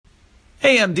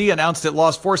AMD announced it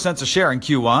lost 4 cents a share in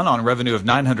Q1 on revenue of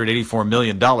 $984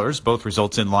 million, both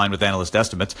results in line with analyst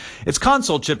estimates. Its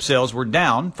console chip sales were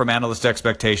down from analyst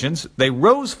expectations. They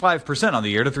rose 5% on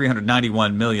the year to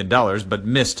 $391 million, but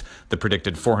missed the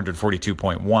predicted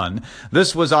 442.1.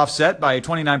 This was offset by a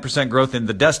 29% growth in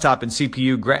the desktop and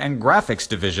CPU and graphics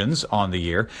divisions on the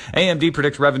year. AMD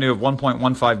predicts revenue of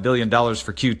 $1.15 billion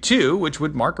for Q2, which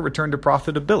would mark a return to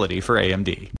profitability for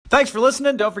AMD. Thanks for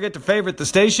listening. Don't forget to favorite the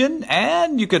station,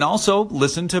 and you can also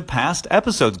listen to past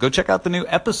episodes. Go check out the new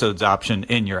episodes option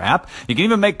in your app. You can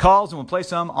even make calls, and we'll play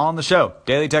some on the show.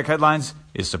 Daily Tech Headlines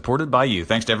is supported by you.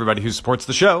 Thanks to everybody who supports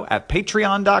the show at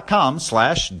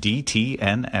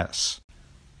patreon.com/DTNS.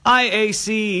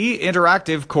 IAC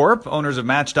Interactive Corp., owners of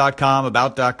Match.com,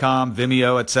 About.com,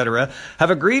 Vimeo, etc., have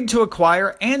agreed to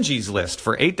acquire Angie's List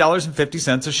for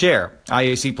 $8.50 a share.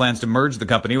 IAC plans to merge the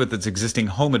company with its existing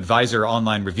Home Advisor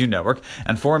online review network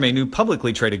and form a new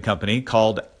publicly traded company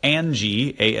called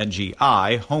Angie,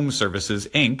 A-N-G-I, Home Services,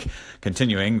 Inc.,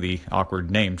 continuing the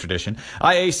awkward name tradition.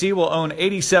 IAC will own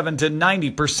 87 to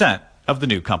 90% of the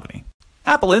new company.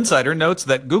 Apple Insider notes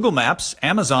that Google Maps,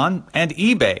 Amazon, and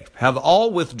eBay have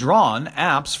all withdrawn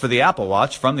apps for the Apple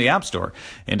Watch from the App Store.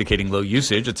 Indicating low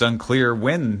usage, it's unclear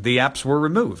when the apps were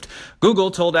removed.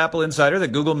 Google told Apple Insider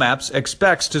that Google Maps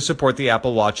expects to support the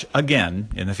Apple Watch again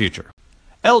in the future.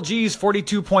 LG's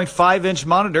 42.5-inch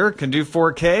monitor can do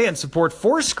 4K and support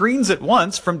 4 screens at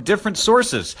once from different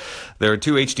sources. There are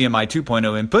 2 HDMI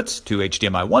 2.0 inputs, 2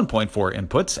 HDMI 1.4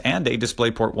 inputs, and a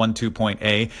DisplayPort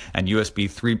 1.2.A and USB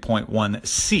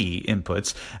 3.1C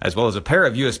inputs, as well as a pair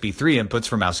of USB 3 inputs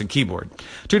for mouse and keyboard.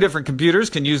 2 different computers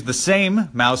can use the same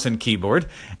mouse and keyboard,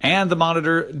 and the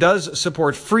monitor does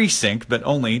support FreeSync, but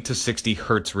only to 60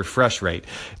 Hz refresh rate.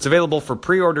 It's available for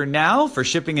pre-order now, for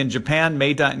shipping in Japan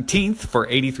May 19th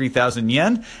for 83,000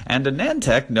 yen, and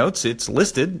Anantech notes it's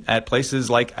listed at places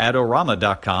like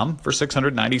Adorama.com for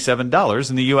 $697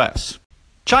 in the U.S.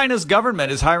 China's government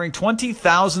is hiring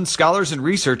 20,000 scholars and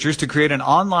researchers to create an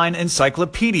online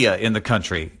encyclopedia in the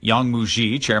country. Yang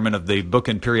Muzhi, chairman of the Book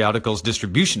and Periodicals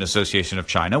Distribution Association of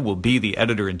China, will be the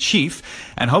editor-in-chief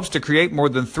and hopes to create more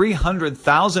than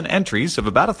 300,000 entries of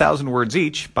about 1,000 words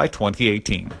each by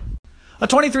 2018. A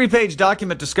 23-page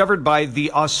document discovered by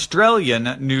the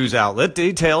Australian news outlet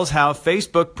details how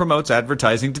Facebook promotes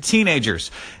advertising to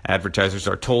teenagers. Advertisers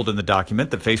are told in the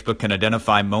document that Facebook can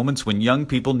identify moments when young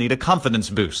people need a confidence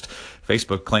boost.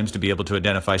 Facebook claims to be able to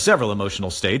identify several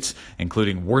emotional states,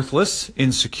 including worthless,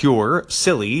 insecure,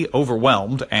 silly,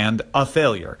 overwhelmed, and a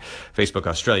failure. Facebook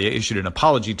Australia issued an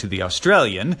apology to the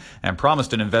Australian and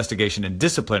promised an investigation and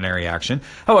disciplinary action.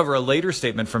 However, a later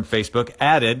statement from Facebook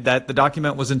added that the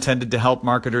document was intended to help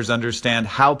marketers understand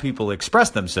how people express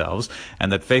themselves,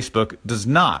 and that Facebook does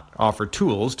not offer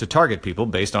tools to target people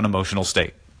based on emotional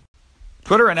state.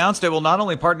 Twitter announced it will not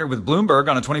only partner with Bloomberg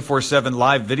on a 24/7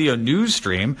 live video news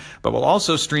stream, but will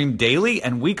also stream daily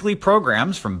and weekly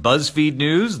programs from BuzzFeed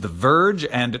News, The Verge,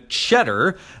 and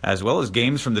Cheddar, as well as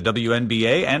games from the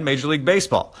WNBA and Major League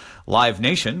Baseball. Live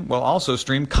Nation will also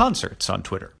stream concerts on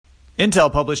Twitter.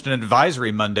 Intel published an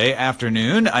advisory Monday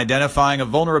afternoon identifying a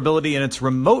vulnerability in its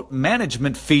remote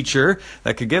management feature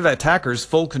that could give attackers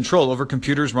full control over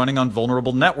computers running on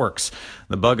vulnerable networks.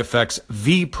 The bug affects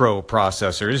vPro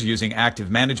processors using active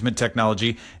management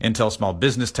technology, Intel Small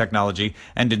Business Technology,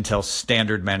 and Intel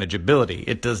Standard Manageability.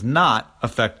 It does not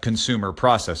affect consumer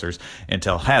processors.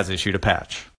 Intel has issued a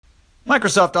patch.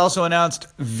 Microsoft also announced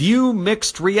View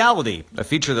Mixed Reality, a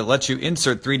feature that lets you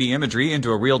insert 3D imagery into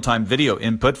a real-time video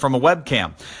input from a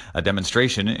webcam. A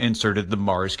demonstration inserted the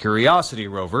Mars Curiosity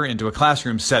rover into a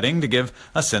classroom setting to give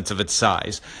a sense of its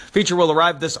size. Feature will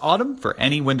arrive this autumn for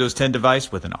any Windows 10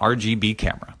 device with an RGB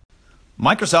camera.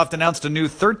 Microsoft announced a new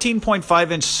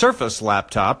 13.5-inch Surface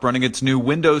laptop running its new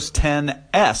Windows 10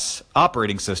 S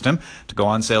operating system to go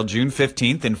on sale June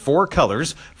 15th in 4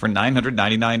 colors for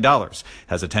 $999.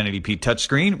 Has a 1080p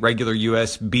touchscreen, regular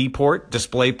USB port,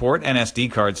 DisplayPort, and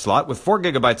SD card slot with 4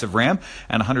 gigabytes of RAM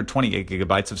and 128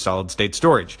 gigabytes of solid-state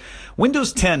storage.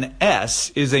 Windows 10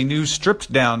 S is a new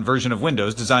stripped-down version of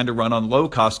Windows designed to run on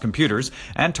low-cost computers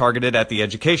and targeted at the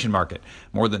education market.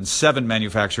 More than 7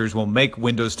 manufacturers will make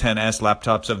Windows 10 S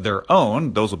laptops of their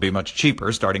own. Those will be much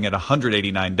cheaper, starting at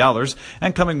 $189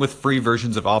 and coming with free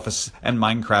versions of Office and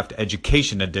Minecraft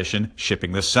Education Edition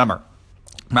shipping this summer.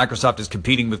 Microsoft is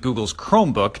competing with Google's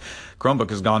Chromebook.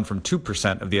 Chromebook has gone from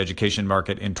 2% of the education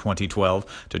market in 2012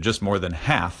 to just more than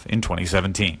half in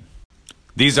 2017.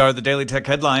 These are the Daily Tech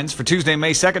Headlines for Tuesday,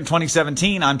 May 2nd,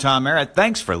 2017. I'm Tom Merritt.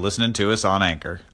 Thanks for listening to us on Anchor.